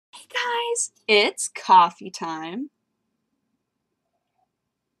Hey guys, it's coffee time.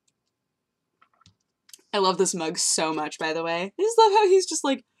 I love this mug so much, by the way. I just love how he's just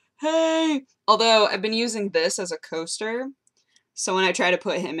like, hey. Although, I've been using this as a coaster, so when I try to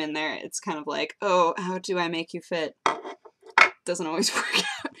put him in there, it's kind of like, oh, how do I make you fit? Doesn't always work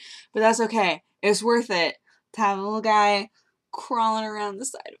out. But that's okay. It's worth it to have a little guy crawling around the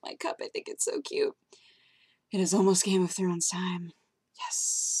side of my cup. I think it's so cute. It is almost Game of Thrones time.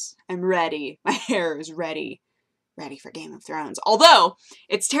 Yes. I'm ready. My hair is ready. Ready for Game of Thrones. Although,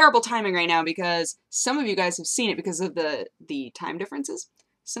 it's terrible timing right now because some of you guys have seen it because of the time differences.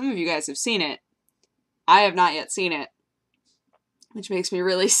 Some of you guys have seen it. I have not yet seen it, which makes me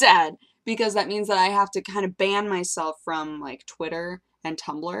really sad because that means that I have to kind of ban myself from like Twitter and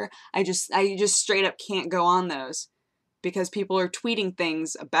Tumblr. I just straight up can't go on those because people are tweeting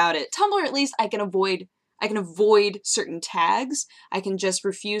things about it. Tumblr, at least I can avoid certain tags. I can just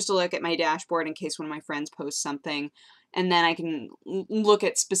refuse to look at my dashboard in case one of my friends posts something, and then I can look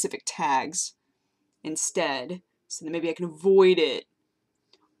at specific tags instead, so that maybe I can avoid it.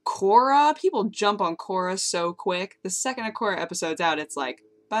 Korra? People jump on Korra so quick. The second a Korra episode's out, it's like,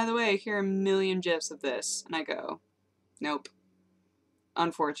 by the way, here are a million GIFs of this. And I go, nope.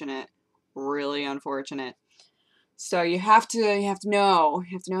 Unfortunate. Really unfortunate. So you have to know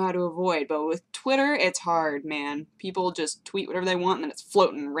how to avoid. But with Twitter, it's hard, man. People just tweet whatever they want and then it's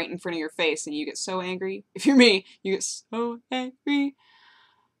floating right in front of your face and you get so angry. If you're me, you get so angry.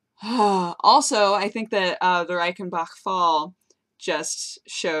 Also, I think that the Reichenbach Fall just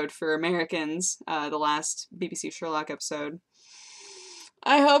showed for Americans, the last BBC Sherlock episode.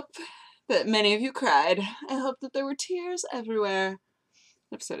 I hope that many of you cried. I hope that there were tears everywhere.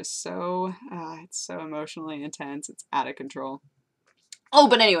 The episode is so, it's so emotionally intense. It's out of control. Oh,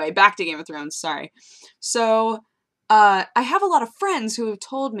 but anyway, back to Game of Thrones, sorry. So, I have a lot of friends who have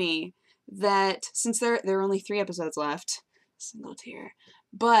told me that, since there are only 3 episodes left, it's a little tear,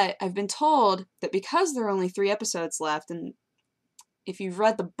 but I've been told that because there are only 3 episodes left, and if you've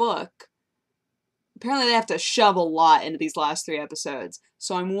read the book, apparently they have to shove a lot into these last 3 episodes.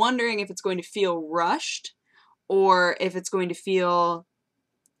 So I'm wondering if it's going to feel rushed, or if it's going to feel...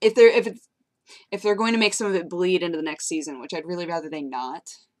 If they're going to make some of it bleed into the next season, which I'd really rather they not.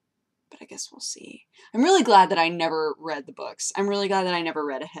 But I guess we'll see. I'm really glad that I never read the books. I'm really glad that I never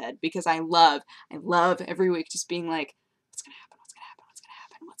read ahead, because I love every week just being like, what's gonna happen, what's gonna happen, what's gonna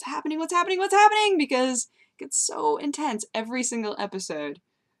happen, what's happening, what's happening, what's happening, because it gets so intense every single episode.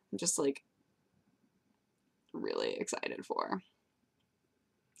 I'm just like really excited for.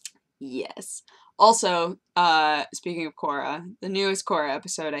 Yes. Also, speaking of Korra, the newest Korra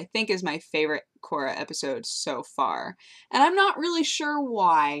episode I think is my favorite Korra episode so far. And I'm not really sure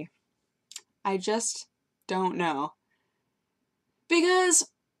why. I just don't know. Because,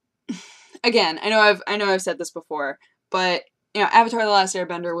 again, I know I've said this before, but, you know, Avatar: The Last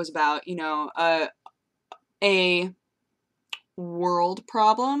Airbender was about, you know, a world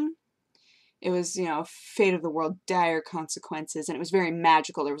problem. It was, you know, fate of the world, dire consequences, and it was very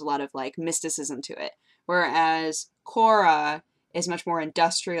magical. There was a lot of, like, mysticism to it. Whereas Korra is much more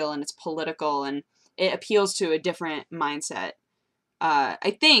industrial and it's political, and it appeals to a different mindset.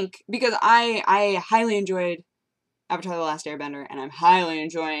 I think, because I highly enjoyed Avatar: The Last Airbender, and I'm highly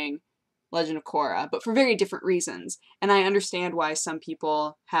enjoying Legend of Korra, but for very different reasons. And I understand why some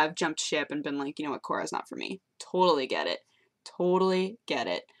people have jumped ship and been like, you know what, Korra's not for me. Totally get it. Totally get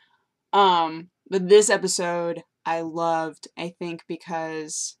it. But this episode I loved, I think,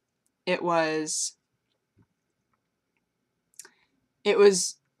 because it was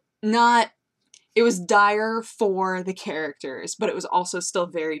not, it was dire for the characters, but it was also still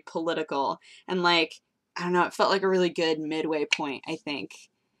very political, and like, I don't know, it felt like a really good midway point, I think.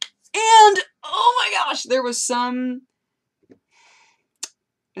 And, oh my gosh, there's something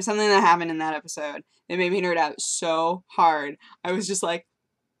that happened in that episode that made me nerd out so hard. I was just like,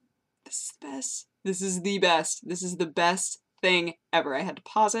 this is the best. This is the best. This is the best thing ever. I had to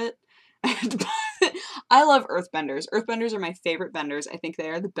pause it. I love earthbenders. Earthbenders are my favorite benders. I think they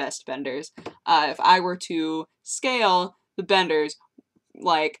are the best benders. If I were to scale the benders,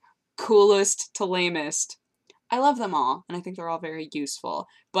 like, coolest to lamest, I love them all, and I think they're all very useful.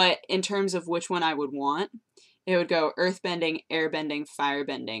 But in terms of which one I would want, it would go earthbending, airbending,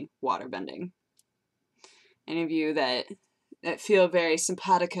 firebending, waterbending. Any of you that feel very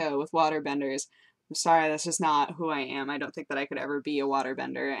simpatico with waterbenders, I'm sorry, that's just not who I am. I don't think that I could ever be a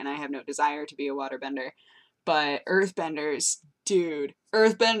waterbender, and I have no desire to be a waterbender. But earthbenders, dude,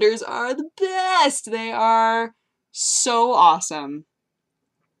 earthbenders are the best! They are so awesome.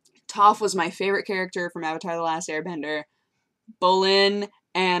 Toph was my favorite character from Avatar: The Last Airbender. Bolin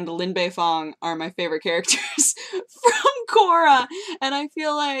and Lin Beifong are my favorite characters from Korra. And I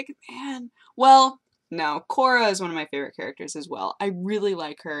feel like, man, well, no, Korra is one of my favorite characters as well. I really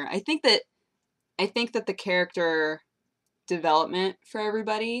like her. I think that the character development for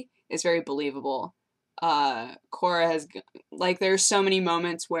everybody is very believable. Korra has, like, there's so many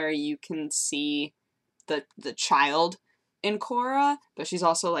moments where you can see the child in Korra, but she's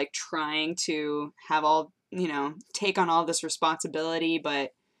also, like, trying to have all, you know, take on all this responsibility,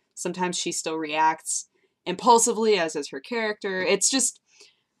 but sometimes she still reacts impulsively, as is her character. It's just,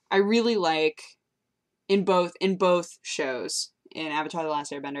 I really like, in both shows, in Avatar: The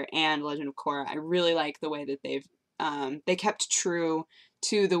Last Airbender and Legend of Korra, I really like the way that they kept true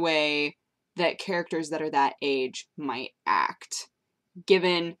to the way that characters that are that age might act,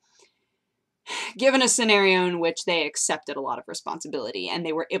 given a scenario in which they accepted a lot of responsibility and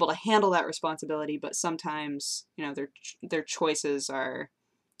they were able to handle that responsibility, but sometimes, you know, their choices are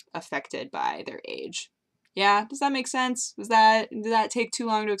affected by their age. Yeah, does that make sense? Did that take too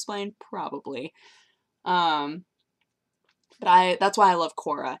long to explain? Probably. But that's why I love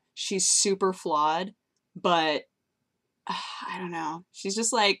Korra. She's super flawed, but I don't know. She's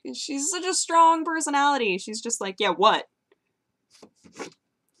just like, she's such a strong personality. She's just like, yeah, what?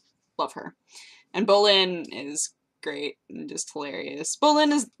 Love her. And Bolin is great and just hilarious.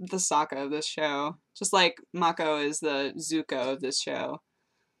 Bolin is the Sokka of this show. Just like Mako is the Zuko of this show.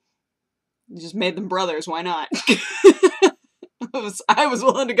 You just made them brothers, why not? I was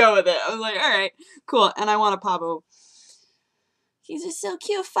willing to go with it. I was like, alright, cool. And I want a Pabo. He's just so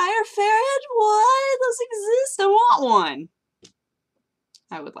cute. Fire ferret? What? Those exist. I want one.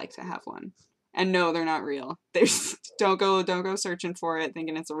 I would like to have one. And no, they're not real. There's don't go searching for it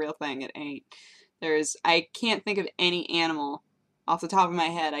thinking it's a real thing. It ain't. I can't think of any animal off the top of my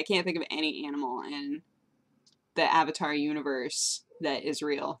head. I can't think of any animal in the Avatar universe that is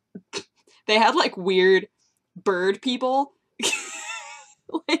real. They had like weird bird people.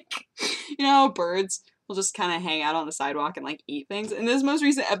 Like, you know, birds will just kind of hang out on the sidewalk and like eat things. In this most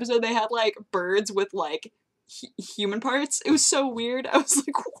recent episode, they had like birds with like human parts. It was so weird. I was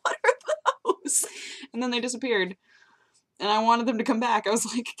like, what are those? And then they disappeared. And I wanted them to come back. I was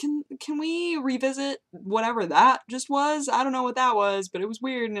like, can we revisit whatever that just was? I don't know what that was, but it was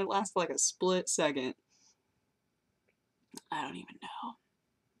weird and it lasted like a split second. I don't even know.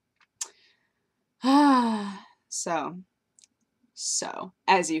 So,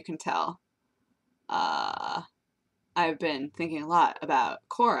 as you can tell, I've been thinking a lot about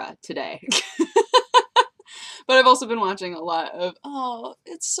Korra today. But I've also been watching a lot of,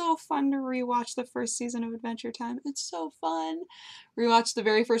 it's so fun to rewatch the first season of Adventure Time. It's so fun. Rewatched the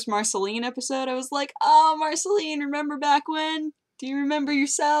very first Marceline episode. I was like, oh, Marceline, remember back when? Do you remember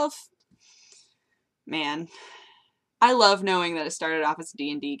yourself? Man, I love knowing that it started off as a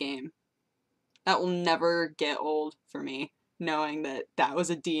D&D game. That will never get old for me, knowing that that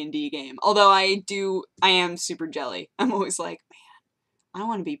was a D&D game. Although I am super jelly. I'm always like,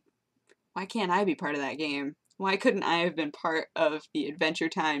 man, why can't I be part of that game? Why couldn't I have been part of the Adventure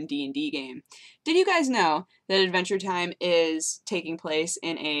Time D&D game? Did you guys know that Adventure Time is taking place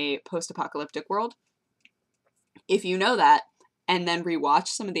in a post-apocalyptic world? If you know that, and then rewatch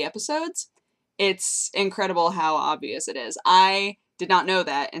some of the episodes, it's incredible how obvious it is. I did not know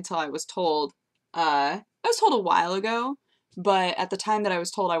that until I was told. I was told a while ago, but at the time that I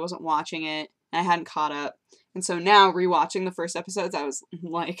was told, I wasn't watching it, and I hadn't caught up. And so now, rewatching the first episodes, I was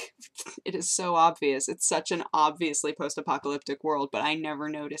like, it is so obvious. It's such an obviously post-apocalyptic world, but I never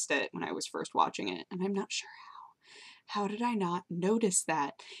noticed it when I was first watching it, and I'm not sure how. How did I not notice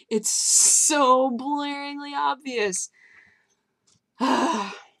that? It's so blaringly obvious.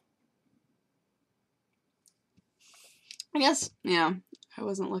 I guess, yeah, I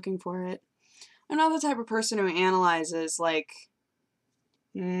wasn't looking for it. I'm not the type of person who analyzes, like,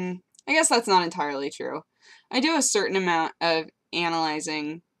 I guess that's not entirely true. I do a certain amount of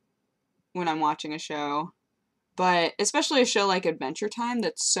analyzing when I'm watching a show, but especially a show like Adventure Time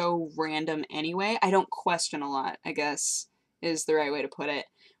that's so random anyway, I don't question a lot, I guess, is the right way to put it.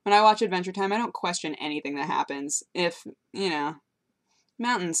 When I watch Adventure Time, I don't question anything that happens. If, you know,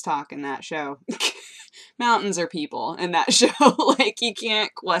 mountains talk in that show. Mountains are people in that show. Like, you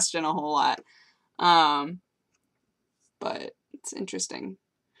can't question a whole lot. But it's interesting.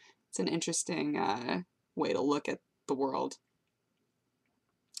 It's an interesting way to look at the world.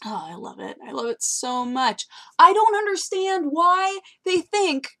 Oh, I love it. I love it so much. I don't understand why they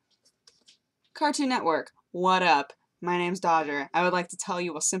think Cartoon Network, what up? My name's Dodger. I would like to tell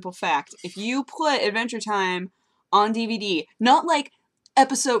you a simple fact. If you put Adventure Time on DVD, not like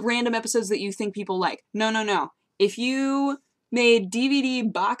random episodes that you think people like. No. If you made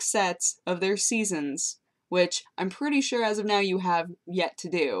DVD box sets of their seasons, which I'm pretty sure as of now you have yet to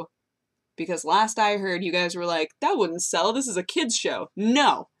do. Because last I heard, you guys were like, that wouldn't sell, this is a kid's show.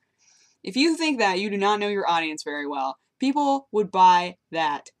 No! If you think that, you do not know your audience very well. People would buy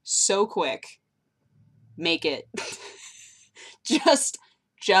that so quick. Make it. Just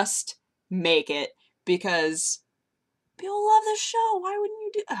make it. Because people love this show. Why wouldn't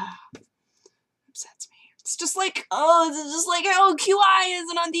you do... upsets me. It's just like, it's just like how QI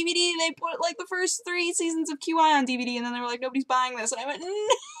isn't on DVD. They put like the first 3 seasons of QI on DVD and then they were like, nobody's buying this. And I went,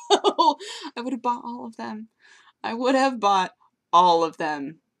 no! I would have bought all of them. I would have bought all of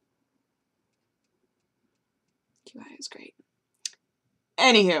them. QI is great.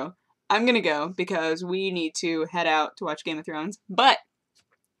 Anywho, I'm gonna go because we need to head out to watch Game of Thrones. But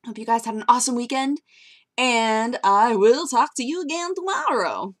I hope you guys had an awesome weekend, and I will talk to you again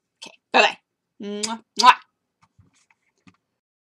tomorrow. Okay, bye-bye. Mwah. Mwah.